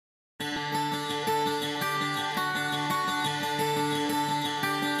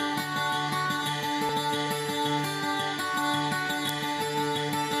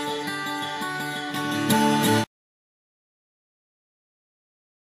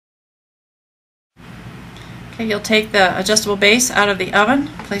Okay, you'll take the adjustable base out of the oven,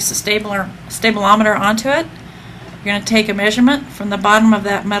 place the stabilometer onto it. You're going to take a measurement from the bottom of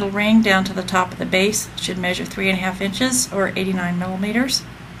that metal ring down to the top of the base. It should measure 3.5 inches or 89 millimeters.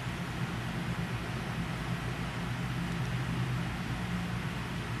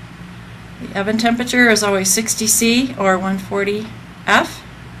 The oven temperature is always 60 C or 140 F.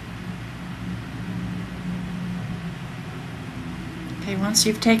 Okay, once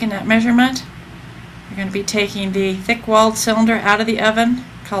you've taken that measurement, you're going to be taking the thick-walled cylinder out of the oven,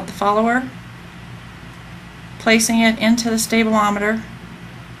 called the follower, placing it into the stabilometer,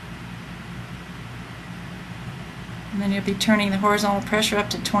 and then you'll be turning the horizontal pressure up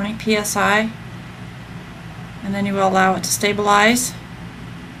to 20 psi, and then you will allow it to stabilize.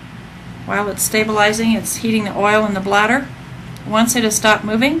 While it's stabilizing, it's heating the oil in the bladder. Once it has stopped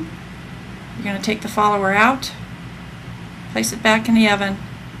moving, you're going to take the follower out, place it back in the oven,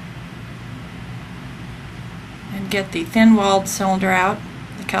 and get the thin-walled cylinder out,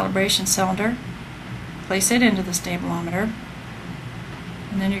 the calibration cylinder, place it into the stabilometer,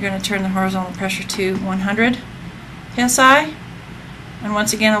 and then you're going to turn the horizontal pressure to 100 psi, and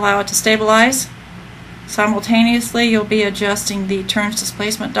once again allow it to stabilize. Simultaneously, you'll be adjusting the turns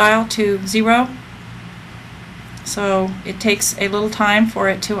displacement dial to 0, so it takes a little time for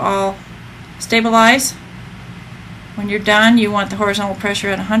it to all stabilize. When you're done, you want the horizontal pressure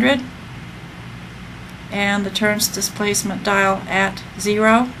at 100 and the turns displacement dial at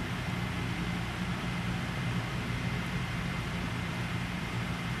 0.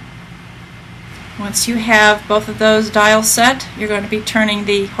 Once you have both of those dials set, you're going to be turning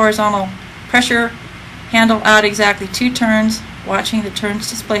the horizontal pressure handle out exactly 2 turns, watching the turns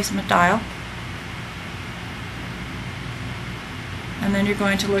displacement dial. And then you're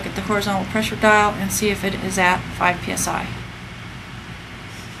going to look at the horizontal pressure dial and see if it is at 5 psi.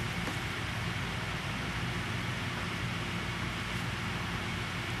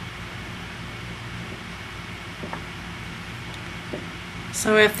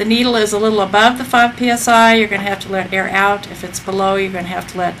 So if the needle is a little above the 5 psi, you're going to have to let air out. If it's below, you're going to have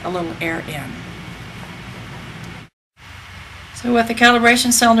to let a little air in. So with the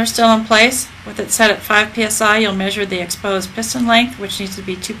calibration cylinder still in place, with it set at 5 psi, you'll measure the exposed piston length, which needs to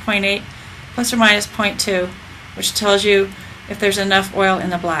be 2.8 plus or minus 0.2, which tells you if there's enough oil in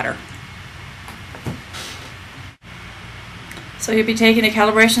the bladder. So you'll be taking the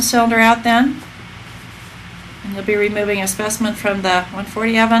calibration cylinder out then, and you'll be removing a specimen from the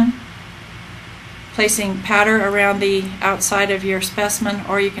 140 oven, placing powder around the outside of your specimen,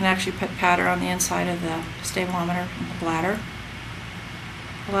 or you can actually put powder on the inside of the stabilometer in the bladder.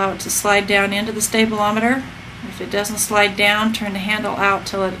 Allow it to slide down into the stabilometer. If it doesn't slide down, turn the handle out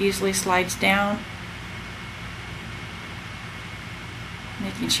till it easily slides down,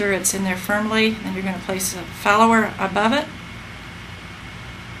 making sure it's in there firmly. Then you're going to place a follower above it.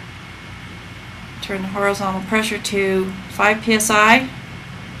 Turn the horizontal pressure to 5 psi.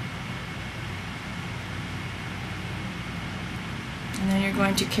 And then you're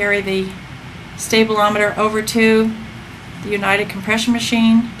going to carry the stabilometer over to the United compression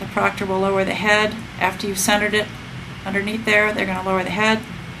machine. The proctor will lower the head. After you've centered it underneath there, they're going to lower the head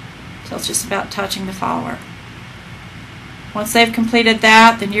till it's just about touching the follower. Once they've completed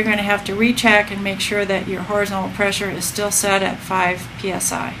that, then you're going to have to recheck and make sure that your horizontal pressure is still set at 5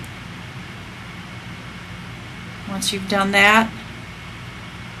 psi. Once you've done that,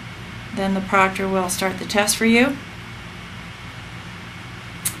 then the proctor will start the test for you.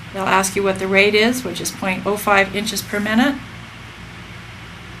 They'll ask you what the rate is, which is 0.05 inches per minute.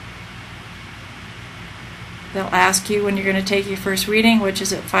 They'll ask you when you're going to take your first reading, which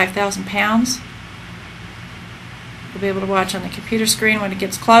is at 5,000 pounds. You'll be able to watch on the computer screen when it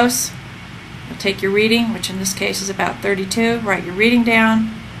gets close. You'll take your reading, which in this case is about 32, write your reading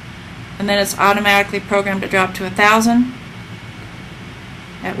down, and then it's automatically programmed to drop to 1,000,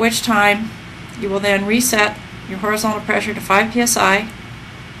 at which time you will then reset your horizontal pressure to 5 psi,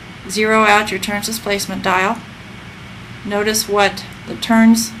 zero out your turns displacement dial, notice what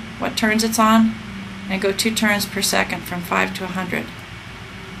turns it's on, and go 2 turns per second from 5 to 100.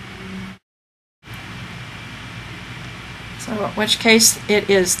 So in which case it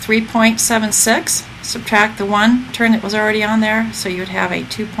is 3.76. Subtract the 1 turn that was already on there, so you would have a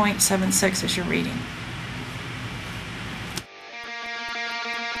 2.76 as your reading.